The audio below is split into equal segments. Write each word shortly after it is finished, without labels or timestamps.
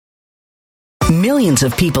Millions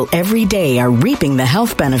of people every day are reaping the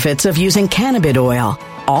health benefits of using cannabis oil,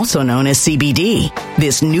 also known as CBD.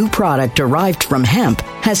 This new product derived from hemp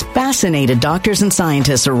has fascinated doctors and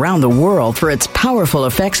scientists around the world for its powerful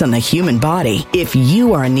effects on the human body. If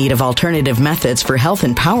you are in need of alternative methods for health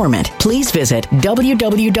empowerment, please visit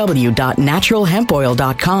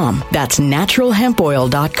www.naturalhempoil.com. That's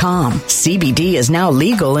naturalhempoil.com. CBD is now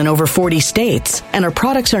legal in over 40 states, and our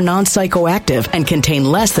products are non-psychoactive and contain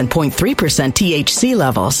less than 0.3% THC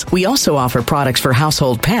levels. We also offer products for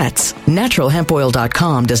household pets.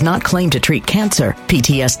 Naturalhempoil.com does not claim to treat cancer,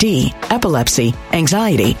 PTSD, epilepsy,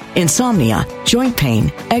 anxiety, insomnia, joint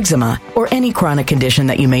pain, eczema, or any chronic condition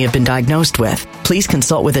that you may have been diagnosed with. Please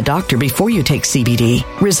consult with a doctor before you take CBD.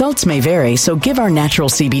 Results may vary, so give our natural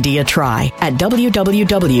CBD a try at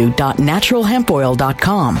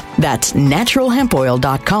www.naturalhempoil.com. That's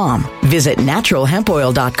naturalhempoil.com. Visit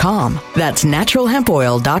naturalhempoil.com. That's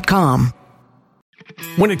naturalhempoil.com.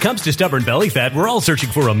 When it comes to stubborn belly fat, we're all searching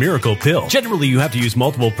for a miracle pill. Generally, you have to use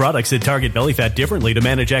multiple products that target belly fat differently to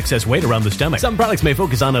manage excess weight around the stomach. Some products may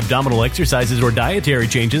focus on abdominal exercises or dietary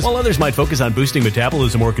changes, while others might focus on boosting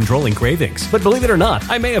metabolism or controlling cravings. But believe it or not,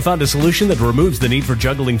 I may have found a solution that removes the need for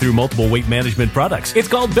juggling through multiple weight management products. It's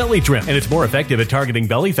called Belly Trim, and it's more effective at targeting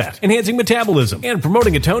belly fat, enhancing metabolism, and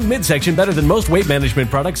promoting a toned midsection better than most weight management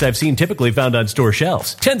products I've seen typically found on store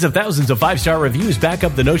shelves. Tens of thousands of 5-star reviews back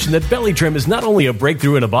up the notion that Belly Trim is not only a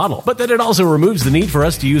breakthrough in a bottle, but that it also removes the need for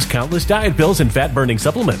us to use countless diet pills and fat-burning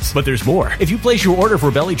supplements. But there's more. If you place your order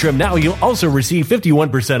for Belly Trim now, you'll also receive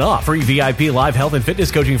 51% off, free VIP live health and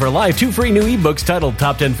fitness coaching for life, 2 free new ebooks titled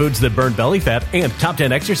Top 10 Foods That Burn Belly Fat and Top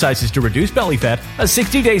 10 Exercises to Reduce Belly Fat, a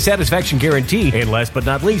 60-day satisfaction guarantee, and last but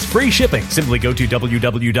not least, free shipping. Simply go to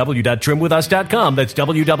www.trimwithus.com. That's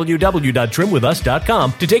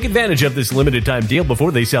www.trimwithus.com to take advantage of this limited time deal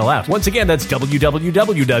before they sell out. Once again, that's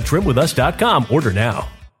www.trimwithus.com. Order now.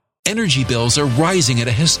 Energy bills are rising at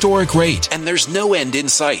a historic rate, and there's no end in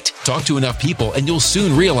sight. Talk to enough people, and you'll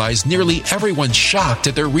soon realize nearly everyone's shocked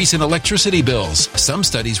at their recent electricity bills. Some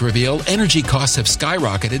studies reveal energy costs have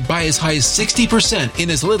skyrocketed by as high as 60%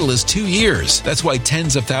 in as little as 2 years. That's why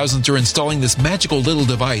tens of thousands are installing this magical little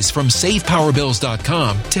device from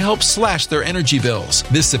SavePowerBills.com to help slash their energy bills.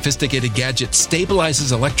 This sophisticated gadget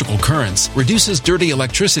stabilizes electrical currents, reduces dirty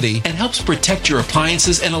electricity, and helps protect your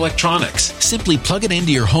appliances and electronics. Simply plug it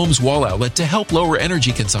into your home's wall outlet to help lower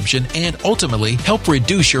energy consumption and ultimately help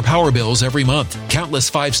reduce your power bills every month.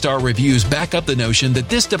 Countless 5-star reviews back up the notion that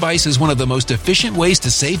this device is one of the most efficient ways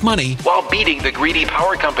to save money while beating the greedy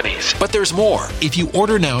power companies. But there's more. If you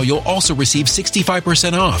order now, you'll also receive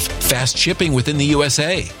 65% off, fast shipping within the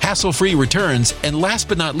USA, hassle-free returns, and last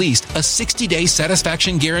but not least, a 60-day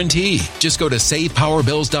satisfaction guarantee. Just go to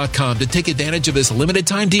SavePowerBills.com to take advantage of this limited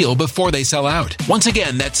time deal before they sell out. Once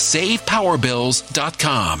again, that's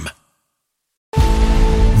SavePowerBills.com.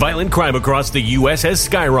 Violent crime across the U.S. has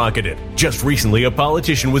skyrocketed. Just recently, a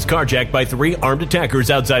politician was carjacked by 3 armed attackers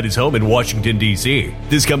outside his home in Washington, D.C.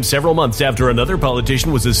 This comes several months after another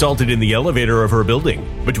politician was assaulted in the elevator of her building.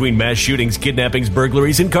 Between mass shootings, kidnappings,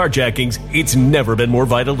 burglaries, and carjackings, it's never been more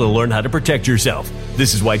vital to learn how to protect yourself.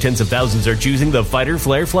 This is why tens of thousands are choosing the Fighter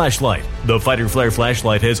Flare flashlight. The Fighter Flare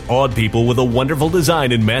flashlight has awed people with a wonderful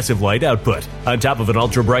design and massive light output. On top of an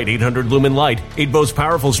ultra-bright 800-lumen light, it boasts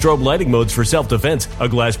powerful strobe lighting modes for self-defense, a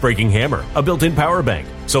glass-breaking hammer, a built-in power bank,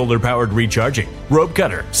 solar-powered recharging, rope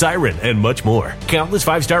cutter, siren, and much more. Countless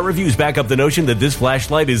 5-star reviews back up the notion that this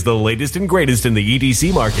flashlight is the latest and greatest in the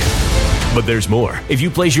EDC market. But there's more. If you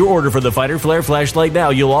place your order for the Fighter Flare flashlight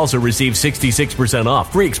now, you'll also receive 66%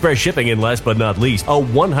 off, free express shipping, and last but not least, a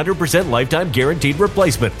 100% lifetime guaranteed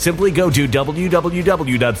replacement. Simply go to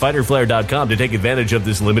www.fighterflare.com to take advantage of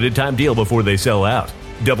this limited time deal before they sell out.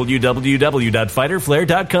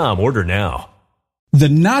 www.fighterflare.com. Order now. The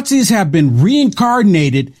Nazis have been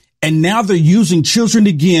reincarnated, and now they're using children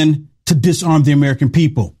again to disarm the American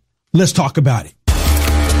people. Let's talk about it.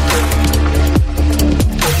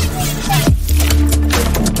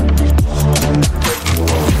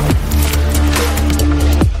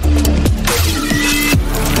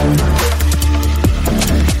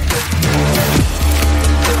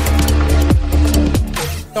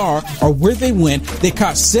 Or where they went, they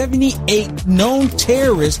caught 78 known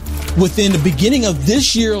terrorists within the beginning of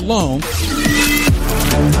this year alone.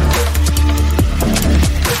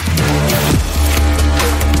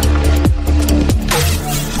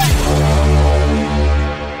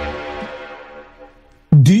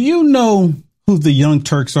 Do you know who the Young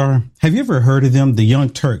Turks are? Have you ever heard of them? The Young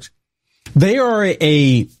Turks. They are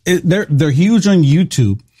they're huge on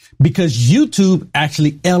YouTube because YouTube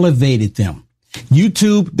actually elevated them.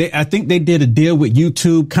 YouTube, I think they did a deal with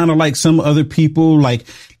YouTube, kind of like some other people, like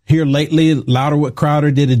here lately, Louder with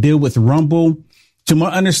Crowder did a deal with Rumble. To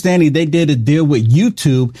my understanding, they did a deal with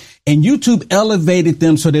YouTube, and YouTube elevated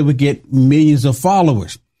them so they would get millions of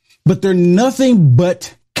followers. But they're nothing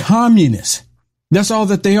but communists. That's all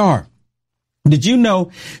that they are. Did you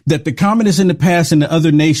know that the communists in the past and the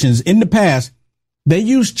other nations in the past, they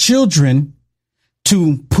used children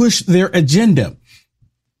to push their agenda?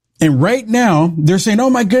 And right now they're saying,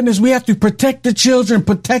 oh my goodness, we have to protect the children,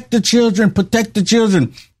 protect the children, protect the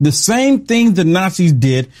children. The same thing the Nazis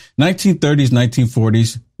did 1930s,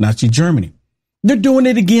 1940s, Nazi Germany. They're doing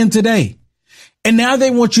it again today. And now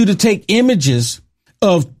they want you to take images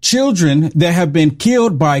of children that have been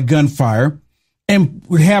killed by gunfire and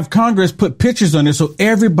have Congress put pictures on it so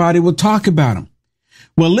everybody will talk about them.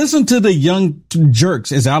 Well, listen to the young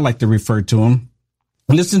jerks, as I like to refer to them.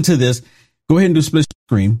 Listen to this. Go ahead and do split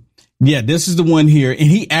screen. Yeah, this is the one here. And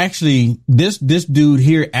he actually, this dude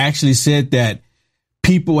here actually said that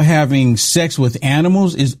people having sex with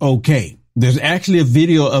animals is okay. There's actually a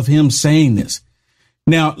video of him saying this.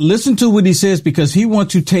 Now, listen to what he says, because he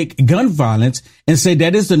wants to take gun violence and say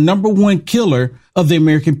that is the number one killer of the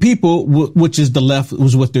American people, which is the left,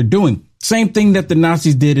 was what they're doing. Same thing that the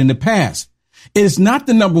Nazis did in the past. It is not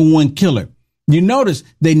the number one killer. You notice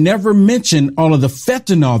they never mention all of the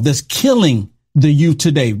fentanyl that's killing the youth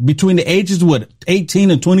today between the ages, 18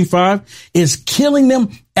 and 25, is killing them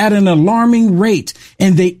at an alarming rate,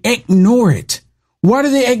 and they ignore it. Why do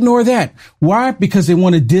they ignore that? Why? Because they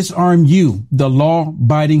want to disarm you, the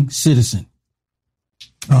law-abiding citizen.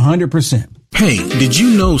 100%. Hey, did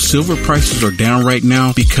you know silver prices are down right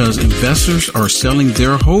now because investors are selling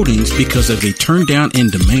their holdings because of a turn down in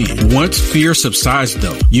demand? Once fear subsides,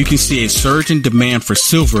 though, you can see a surge in demand for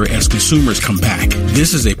silver as consumers come back.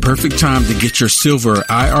 This is a perfect time to get your silver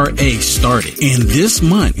IRA started. And this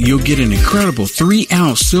month, you'll get an incredible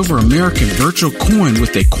 3-ounce silver American virtual coin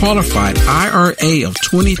with a qualified IRA of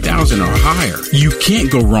 $20,000 or higher. You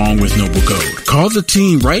can't go wrong with Noble Gold. Call the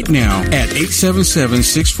team right now at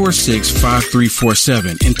 877-646-5347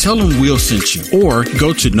 and tell them Will sent you, or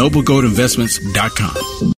go to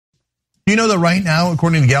noblegoldinvestments.com. You know that right now,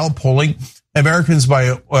 according to Gallup polling, Americans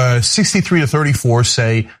by 63 to 34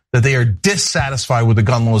 say that they are dissatisfied with the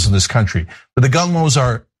gun laws in this country. But the gun laws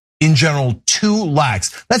are, in general, too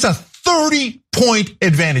lax. That's a 30-point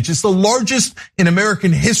advantage. It's the largest in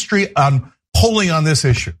American history on polling on this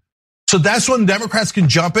issue. So that's when Democrats can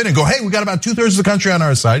jump in and go, hey, we got about 2/3 of the country on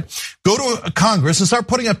our side. Go to Congress and start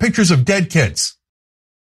putting up pictures of dead kids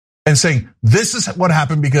and saying, this is what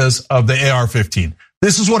happened because of the AR-15.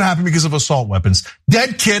 This is what happened because of assault weapons.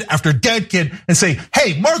 Dead kid after dead kid, and say,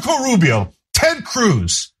 hey, Marco Rubio, Ted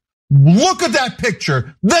Cruz, look at that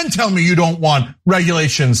picture, then tell me you don't want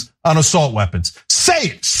regulations on assault weapons.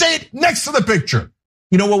 Say it next to the picture.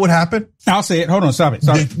 You know what would happen? I'll say it. Hold on, stop it.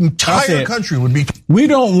 The entire country would be. We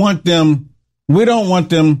don't want them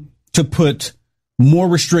to put more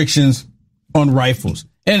restrictions on rifles.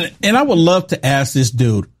 And I would love to ask this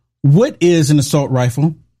dude, what is an assault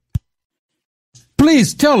rifle?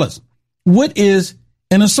 Please tell us, what is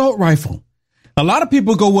an assault rifle? A lot of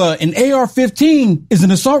people go, well, an AR-15 is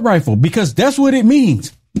an assault rifle because that's what it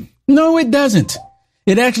means. No, it doesn't.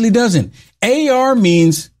 It actually doesn't. AR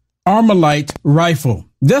means Armalite rifle.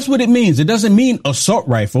 That's what it means. It doesn't mean assault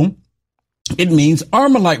rifle. It means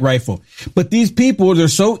Armalite rifle. But these people, they're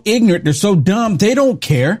so ignorant. They're so dumb. They don't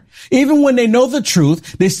care. Even when they know the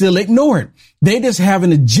truth, they still ignore it. They just have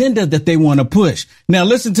an agenda that they want to push. Now,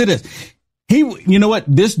 listen to this. You know what?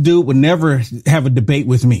 This dude would never have a debate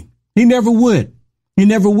with me. He never would. He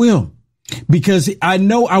never will. Because I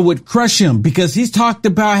know I would crush him because he's talked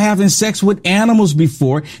about having sex with animals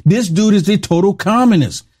before. This dude is a total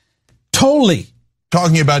communist. Totally.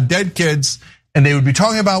 Talking about dead kids, and they would be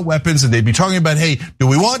talking about weapons, and they'd be talking about, hey, do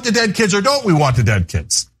we want the dead kids or don't we want the dead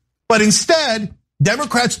kids? But instead,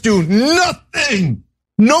 Democrats do nothing.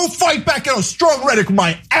 No fight back at a strong rhetoric,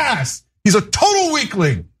 my ass. He's a total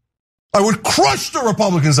weakling. I would crush the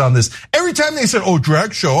Republicans on this. Every time they said, oh,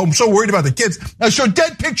 drag show, I'm so worried about the kids, I show a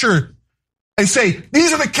dead picture and say,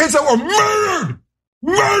 these are the kids that were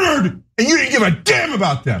murdered, and you didn't give a damn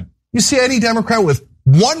about them. You see any Democrat with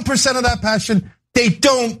 1% of that passion? They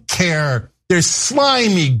don't care. They're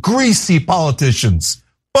slimy, greasy politicians.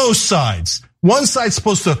 Both sides. One side's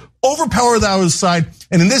supposed to overpower the other side,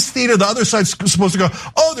 and in this theater, the other side's supposed to go,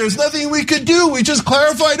 oh, there's nothing we could do. We just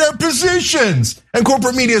clarified our positions. And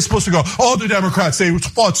corporate media is supposed to go, oh, the Democrats, they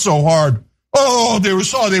fought so hard. Oh, they were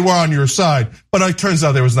on your side. But it turns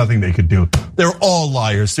out there was nothing they could do. They're all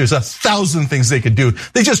liars. There's 1,000 things they could do.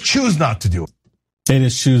 They just choose not to do it. They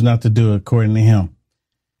just choose not to do it, according to him.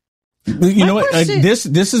 You know what? This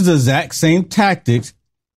is the exact same tactics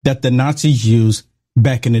that the Nazis used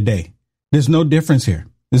back in the day. There's no difference here.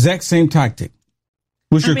 Exact same tactic.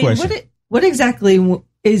 What's your question? What exactly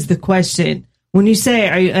is the question? When you say,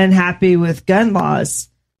 are you unhappy with gun laws?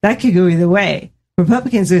 That could go either way.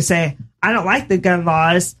 Republicans will say, I don't like the gun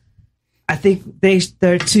laws. I think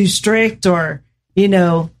they're too strict, or, you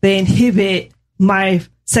know, they inhibit my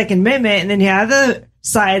Second Amendment. And then you have the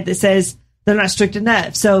side that says they're not strict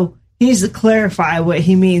enough. So he needs to clarify what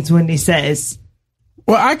he means when he says.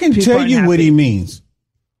 Well, I can tell you what he means.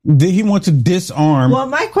 He wants to disarm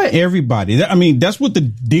everybody. I mean, that's what the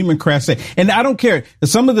Democrats say. And I don't care.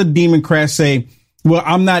 Some of the Democrats say, well,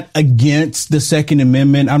 I'm not against the Second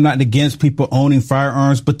Amendment. I'm not against people owning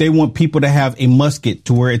firearms, but they want people to have a musket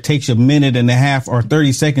to where it takes a minute and a half or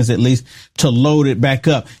 30 seconds at least to load it back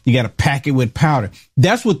up. You got to pack it with powder.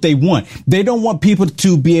 That's what they want. They don't want people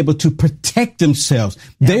to be able to protect themselves.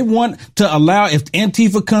 Yeah. They want to allow, if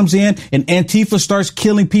Antifa comes in and Antifa starts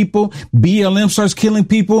killing people, BLM starts killing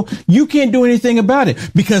people, you can't do anything about it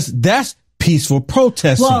because that's peaceful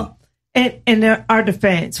protesting. Well, in our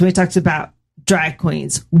defense, when he talks about drag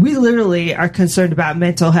queens, we literally are concerned about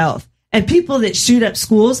mental health, and people that shoot up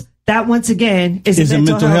schools, that once again is a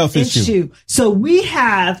mental health issue. So we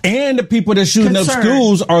have, and the people that shooting up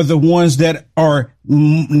schools are the ones that are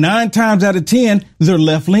 9 times out of 10, they're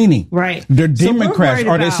left leaning. Right. They're Democrats,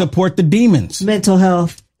 or they support the demons. Mental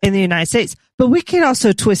health in the United States. But we can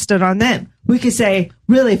also twist it on them. We could say,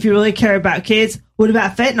 really, if you really care about kids, what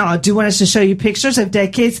about fentanyl? Do you want us to show you pictures of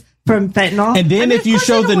dead kids from fentanyl? And then if you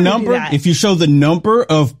show the number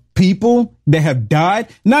of people that have died,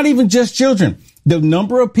 not even just children, the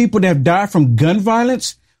number of people that have died from gun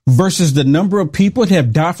violence versus the number of people that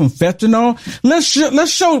have died from fentanyl,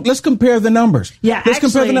 let's compare the numbers. Yeah, let's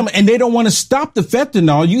compare the numbers. And they don't want to stop the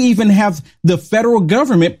fentanyl. You even have the federal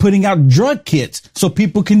government putting out drug kits so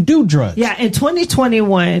people can do drugs. Yeah, in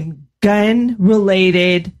 2021,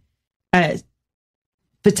 gun-related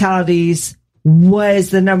fatalities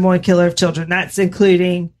was the number one killer of children. That's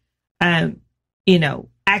including,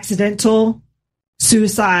 accidental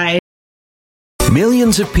suicide.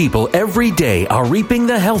 Millions of people every day are reaping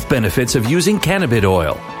the health benefits of using cannabis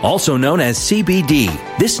oil, also known as CBD.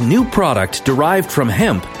 This new product derived from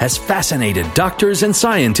hemp has fascinated doctors and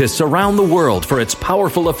scientists around the world for its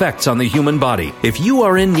powerful effects on the human body. If you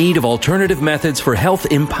are in need of alternative methods for health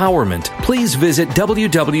empowerment, please visit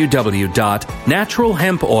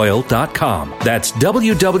www.naturalhempoil.com. That's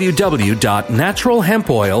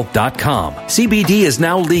www.naturalhempoil.com. CBD is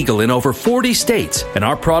now legal in over 40 states, and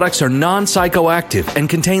our products are non-psychoactive and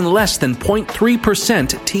contain less than 0.3%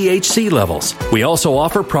 THC levels. We also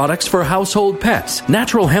offer products for household pets.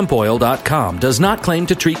 NaturalHempOil.com does not claim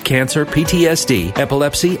to treat cancer, PTSD,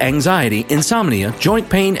 epilepsy, anxiety, insomnia, joint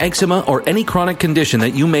pain, eczema, or any chronic condition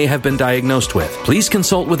that you may have been diagnosed with. Please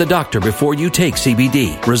consult with a doctor before you take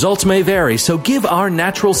CBD. Results may vary, so give our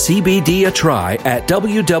natural CBD a try at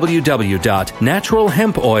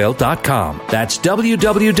www.naturalhempoil.com. That's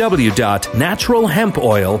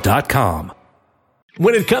www.naturalhempoil.com.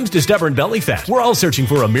 When it comes to stubborn belly fat, we're all searching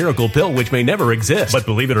for a miracle pill which may never exist. But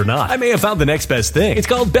believe it or not, I may have found the next best thing. It's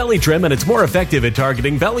called Belly Trim, and it's more effective at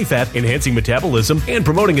targeting belly fat, enhancing metabolism, and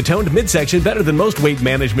promoting a toned midsection better than most weight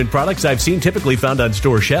management products I've seen typically found on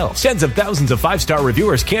store shelves. Tens of thousands of 5-star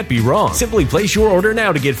reviewers can't be wrong. Simply place your order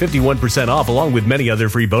now to get 51% off along with many other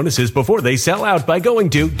free bonuses before they sell out by going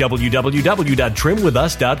to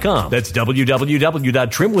www.trimwithus.com. That's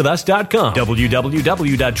www.trimwithus.com.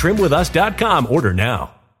 www.trimwithus.com. Order now.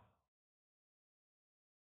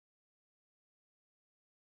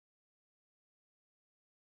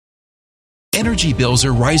 Energy bills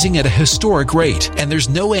are rising at a historic rate, and there's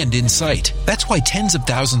no end in sight. That's why tens of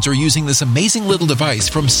thousands are using this amazing little device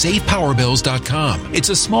from SavePowerBills.com. It's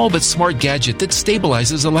a small but smart gadget that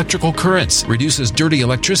stabilizes electrical currents, reduces dirty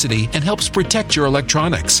electricity, and helps protect your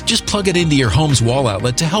electronics. Just plug it into your home's wall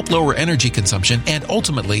outlet to help lower energy consumption and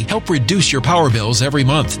ultimately help reduce your power bills every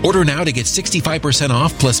month. Order now to get 65%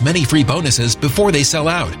 off plus many free bonuses before they sell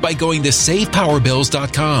out by going to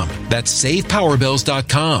SavePowerBills.com. That's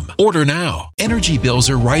SavePowerBills.com. Order now. Energy bills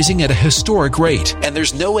are rising at a historic rate, and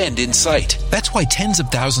there's no end in sight. That's why tens of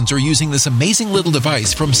thousands are using this amazing little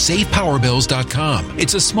device from SavePowerBills.com.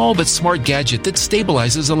 It's a small but smart gadget that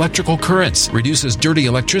stabilizes electrical currents, reduces dirty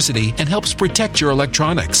electricity, and helps protect your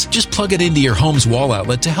electronics. Just plug it into your home's wall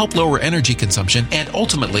outlet to help lower energy consumption and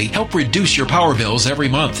ultimately help reduce your power bills every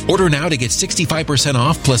month. Order now to get 65%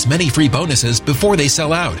 off plus many free bonuses before they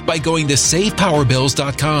sell out by going to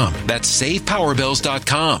SavePowerBills.com. That's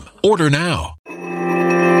SavePowerBills.com. Order now.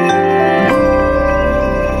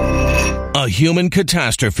 A human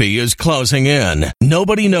catastrophe is closing in.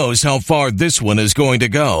 Nobody knows how far this one is going to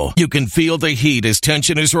go. You can feel the heat as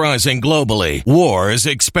tension is rising globally. War is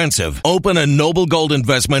expensive. Open a Noble Gold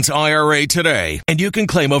Investments IRA today, and you can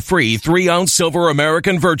claim a free 3-ounce silver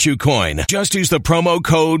American Virtue coin. Just use the promo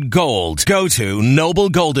code GOLD. Go to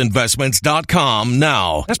noblegoldinvestments.com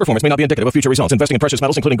now. Past performance may not be indicative of future results. Investing in precious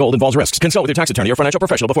metals, including gold, involves risks. Consult with your tax attorney or financial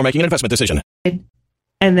professional before making an investment decision. And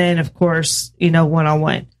then, of course,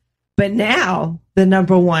 one-on-one. But now the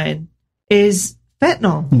number one is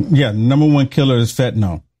fentanyl. Yeah, number one killer is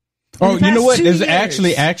fentanyl. Oh, you know what? There's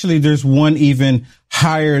actually there's one even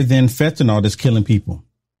higher than fentanyl that's killing people.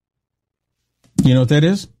 You know what that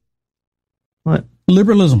is? What?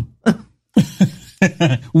 Liberalism.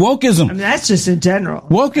 Wokeism. I mean, that's just in general.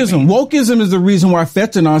 Wokeism. Wokeism is the reason why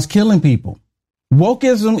fentanyl is killing people.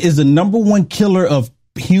 Wokeism is the number one killer of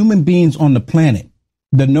human beings on the planet.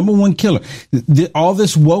 The number one killer. All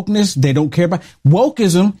this wokeness, they don't care about.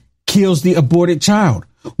 Wokeism kills the aborted child.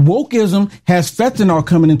 Wokeism has fentanyl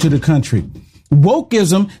coming into the country.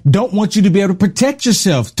 Wokeism don't want you to be able to protect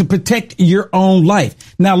yourself, to protect your own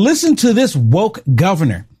life. Now listen to this woke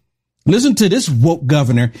governor. Listen to this woke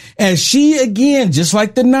governor as she, again, just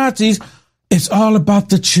like the Nazis, it's all about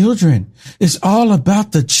the children. It's all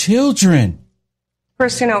about the children.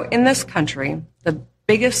 First, in this country, the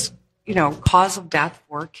biggest cause of death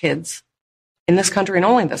for kids in this country and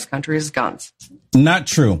only this country is guns. Not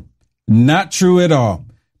true. Not true at all.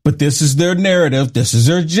 But this is their narrative. This is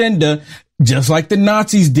their agenda. Just like the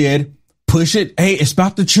Nazis did. Push it. Hey, it's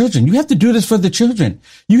about the children. You have to do this for the children.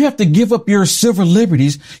 You have to give up your civil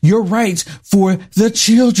liberties, your rights for the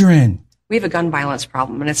children. We have a gun violence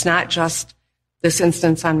problem, and it's not just this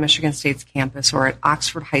instance on Michigan State's campus or at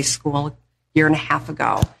Oxford High School a year and a half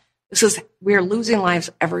ago. We are losing lives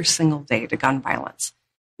every single day to gun violence.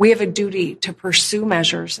 We have a duty to pursue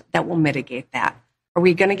measures that will mitigate that. Are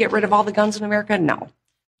we going to get rid of all the guns in America? No.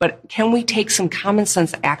 But can we take some common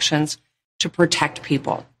sense actions to protect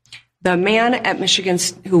people? The man at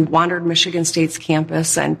who wandered Michigan State's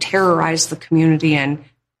campus and terrorized the community and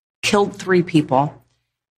killed 3 people,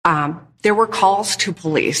 there were calls to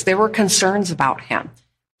police. There were concerns about him.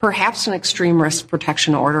 Perhaps an extreme risk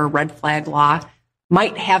protection order, red flag law,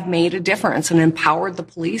 might have made a difference and empowered the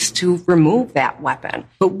police to remove that weapon.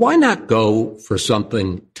 But why not go for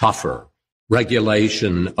something tougher?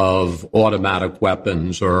 Regulation of automatic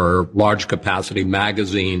weapons or large capacity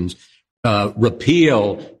magazines,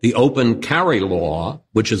 repeal the open carry law,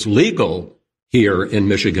 which is legal here in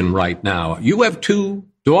Michigan right now. You have 2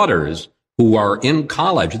 daughters who are in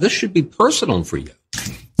college. This should be personal for you.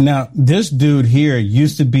 Now, this dude here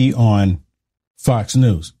used to be on Fox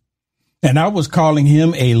News. And I was calling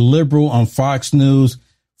him a liberal on Fox News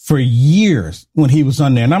for years when he was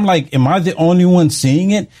on there. And I'm like, am I the only one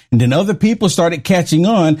seeing it? And then other people started catching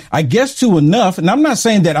on, I guess, to enough. And I'm not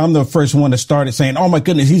saying that I'm the first one that started saying, oh, my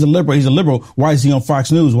goodness, he's a liberal. He's a liberal. Why is he on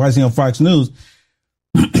Fox News? Why is he on Fox News?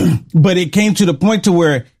 But it came to the point to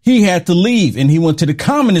where he had to leave and he went to the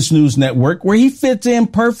Communist News Network where he fits in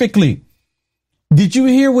perfectly. Did you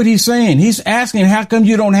hear what he's saying? He's asking, how come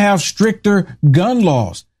you don't have stricter gun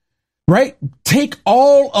laws? Right? Take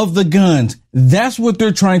all of the guns. That's what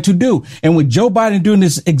they're trying to do. And with Joe Biden doing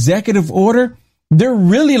this executive order, they're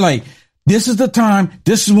really like, this is the time.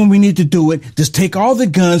 This is when we need to do it. Just take all the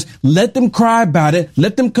guns. Let them cry about it.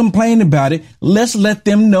 Let them complain about it. Let's let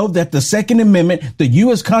them know that the Second Amendment, the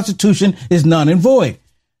U.S. Constitution, is null and void.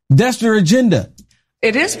 That's their agenda.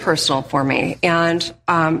 It is personal for me. And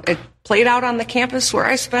it played out on the campus where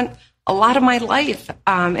I spent a lot of my life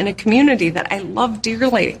in a community that I love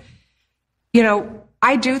dearly.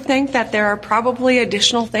 I do think that there are probably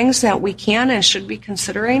additional things that we can and should be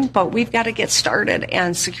considering, but we've got to get started.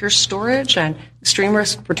 And secure storage and extreme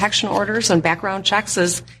risk protection orders and background checks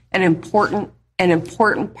is an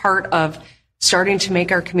important part of starting to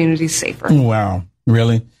make our communities safer. Wow,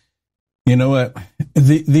 really? You know what?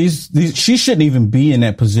 She shouldn't even be in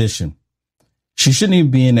that position. She shouldn't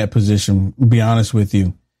even be in that position, to be honest with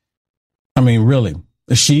you. I mean, really.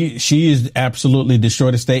 She is absolutely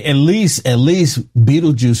destroyed the state. At least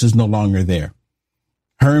Beetlejuice is no longer there.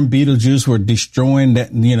 Her and Beetlejuice were destroying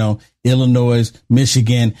that, Illinois,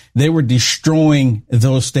 Michigan. They were destroying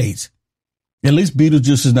those states. At least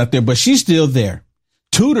Beetlejuice is not there, but she's still there.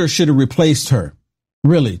 Tudor should have replaced her.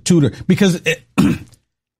 Really, Tudor, because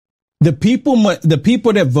the people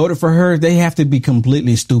that voted for her, they have to be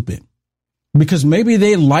completely stupid because maybe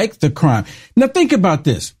they like the crime. Now think about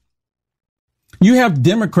this. You have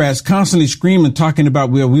Democrats constantly screaming, talking about,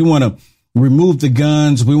 well, we want to remove the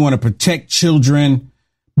guns. We want to protect children.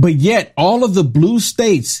 But yet all of the blue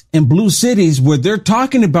states and blue cities where they're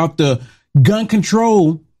talking about the gun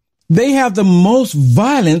control, they have the most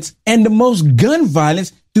violence and the most gun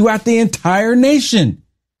violence throughout the entire nation.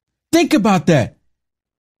 Think about that.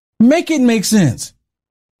 Make it make sense.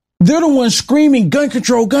 They're the ones screaming gun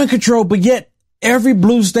control, but yet every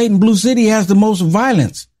blue state and blue city has the most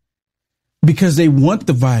violence because they want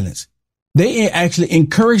the violence. They actually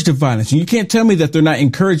encourage the violence. And you can't tell me that they're not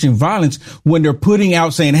encouraging violence when they're putting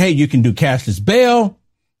out saying, hey, you can do cashless bail.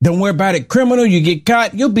 Don't worry about it. Criminal, you get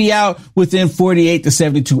caught. You'll be out within 48 to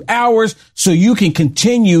 72 hours so you can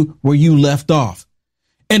continue where you left off.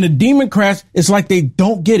 And the Democrats, it's like they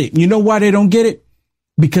don't get it. You know why they don't get it?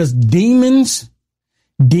 Because demons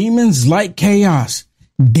like chaos.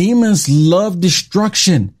 Demons love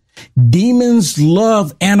destruction. Demons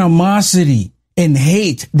love animosity and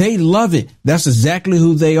hate. They love it. That's exactly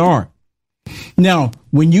who they are. Now,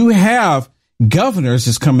 when you have governors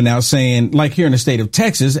is coming out saying, like here in the state of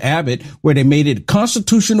Texas, Abbott, where they made it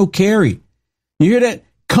constitutional carry. You hear that?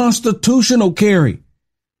 Constitutional carry.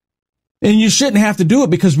 And you shouldn't have to do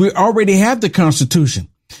it because we already have the Constitution.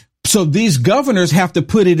 So these governors have to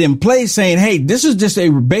put it in place saying, hey, this is just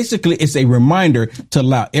basically it's a reminder to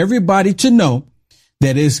allow everybody to know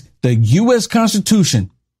that is the U.S.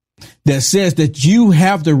 Constitution that says that you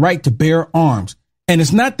have the right to bear arms. And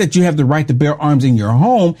it's not that you have the right to bear arms in your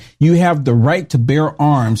home. You have the right to bear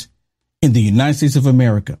arms in the United States of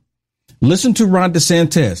America. Listen to Ron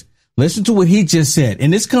DeSantis. Listen to what he just said.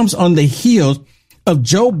 And this comes on the heels of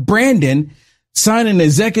Joe Brandon signing an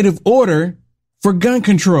executive order for gun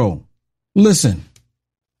control. Listen.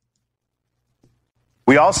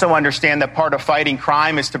 We also understand that part of fighting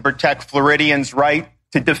crime is to protect Floridians' right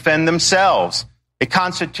to defend themselves. A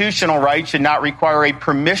constitutional right should not require a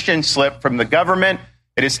permission slip from the government.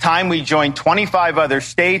 It is time we join 25 other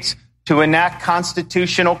states to enact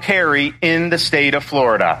constitutional carry in the state of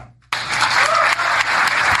Florida.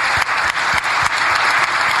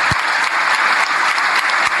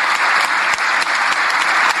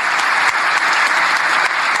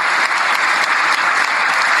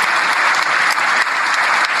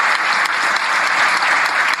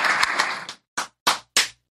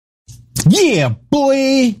 Yeah,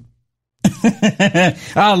 boy.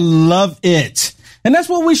 I love it. And that's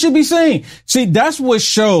what we should be saying. See, that's what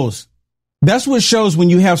shows. That's what shows when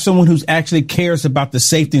you have someone who's actually cares about the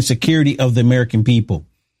safety and security of the American people.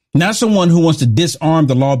 Not someone who wants to disarm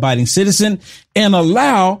the law-abiding citizen and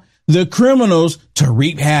allow the criminals to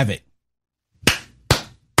reap havoc.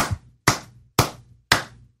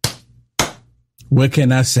 What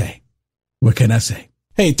can I say? What can I say?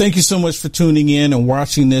 Hey, thank you so much for tuning in and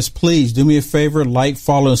watching this. Please do me a favor, like,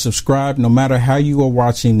 follow, and subscribe no matter how you are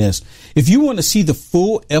watching this. If you want to see the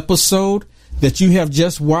full episode that you have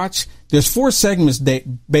just watched, there's 4 segments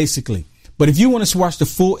basically. But if you want to watch the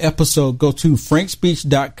full episode, go to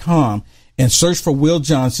frankspeech.com and search for Will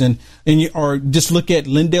Johnson, or just look at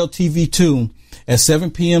Lindell TV 2 at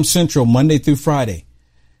 7 p.m. Central, Monday through Friday.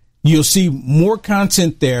 You'll see more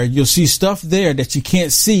content there. You'll see stuff there that you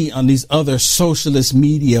can't see on these other socialist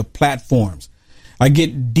media platforms. I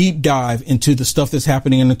get deep dive into the stuff that's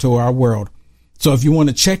happening into our world. So if you want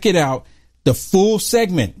to check it out, the full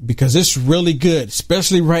segment, because it's really good,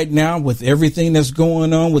 especially right now with everything that's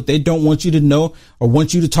going on, what they don't want you to know or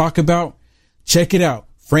want you to talk about, check it out.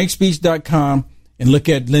 frankspeech.com and look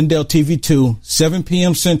at Lindell TV 2, 7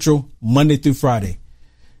 p.m. Central, Monday through Friday.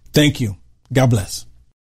 Thank you. God bless.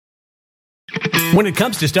 When it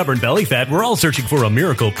comes to stubborn belly fat, we're all searching for a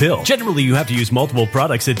miracle pill. Generally, you have to use multiple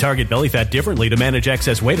products that target belly fat differently to manage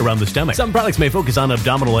excess weight around the stomach. Some products may focus on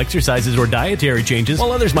abdominal exercises or dietary changes,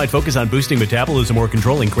 while others might focus on boosting metabolism or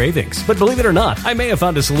controlling cravings. But believe it or not, I may have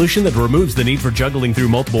found a solution that removes the need for juggling through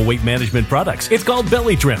multiple weight management products. It's called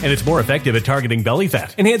Belly Trim, and it's more effective at targeting belly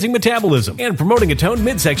fat, enhancing metabolism, and promoting a toned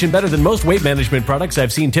midsection better than most weight management products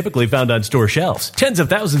I've seen typically found on store shelves. Tens of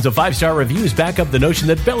thousands of 5-star reviews back up the notion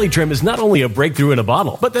that Belly Trim is not only a breakthrough in a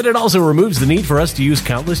bottle, but that it also removes the need for us to use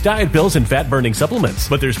countless diet pills and fat-burning supplements.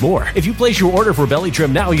 But there's more. If you place your order for Belly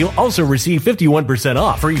Trim now, you'll also receive 51%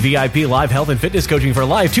 off, free VIP live health and fitness coaching for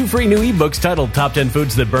life, 2 free new ebooks titled Top 10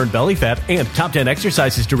 Foods That Burn Belly Fat and Top 10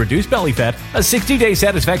 Exercises to Reduce Belly Fat, a 60-day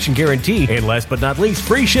satisfaction guarantee, and last but not least,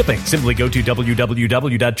 free shipping. Simply go to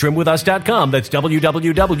www.trimwithus.com. That's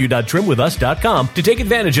www.trimwithus.com to take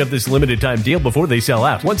advantage of this limited time deal before they sell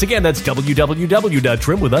out. Once again, that's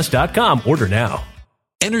www.trimwithus.com. Order now.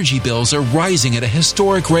 Energy bills are rising at a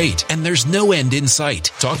historic rate, and there's no end in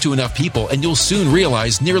sight. Talk to enough people and you'll soon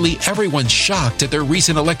realize nearly everyone's shocked at their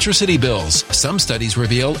recent electricity bills. Some studies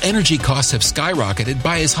reveal energy costs have skyrocketed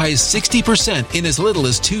by as high as 60% in as little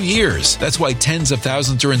as 2 years. That's why tens of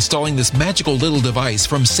thousands are installing this magical little device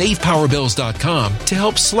from SavePowerBills.com to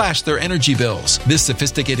help slash their energy bills. This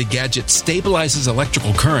sophisticated gadget stabilizes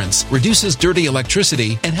electrical currents, reduces dirty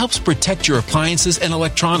electricity, and helps protect your appliances and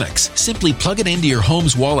electronics. Simply plug it into your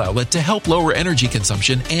home's wall outlet to help lower energy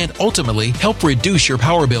consumption and ultimately help reduce your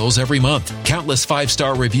power bills every month. Countless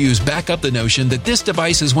 5-star reviews back up the notion that this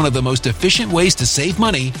device is one of the most efficient ways to save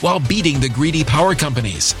money while beating the greedy power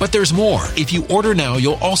companies. But there's more. If you order now,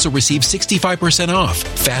 you'll also receive 65% off,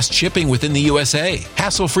 fast shipping within the USA,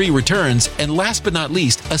 hassle-free returns, and last but not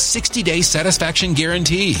least, a 60-day satisfaction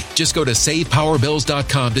guarantee. Just go to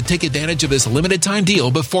SavePowerBills.com to take advantage of this limited time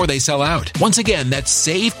deal before they sell out. Once again, that's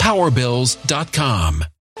SavePowerBills.com.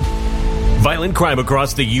 Violent crime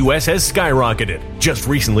across the U.S. has skyrocketed. Just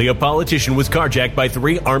recently, a politician was carjacked by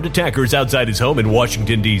 3 armed attackers outside his home in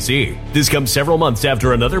Washington, D.C. This comes several months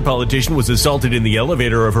after another politician was assaulted in the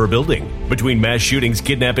elevator of her building. Between mass shootings,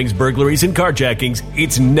 kidnappings, burglaries, and carjackings,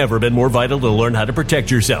 it's never been more vital to learn how to protect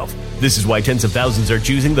yourself. This is why tens of thousands are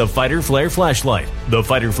choosing the Fighter Flare flashlight. The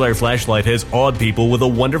Fighter Flare flashlight has awed people with a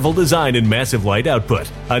wonderful design and massive light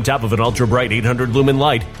output. On top of an ultra-bright 800 lumen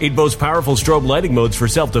light, it boasts powerful strobe lighting modes for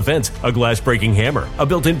self-defense, a glass-breaking hammer, a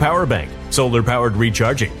built-in power bank, solar-powered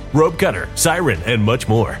recharging, rope cutter, siren, and much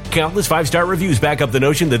more. Countless 5-star reviews back up the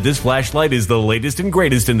notion that this flashlight is the latest and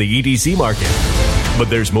greatest in the EDC market. But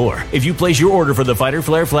there's more. If you place your order for the Fighter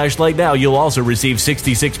Flare flashlight now, you'll also receive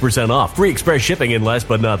 66% off, free express shipping, and last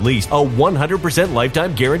but not least, a 100%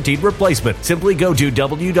 lifetime guaranteed replacement. Simply go to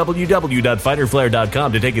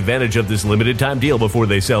www.fighterflare.com to take advantage of this limited time deal before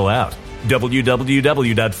they sell out.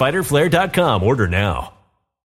 www.fighterflare.com. Order now.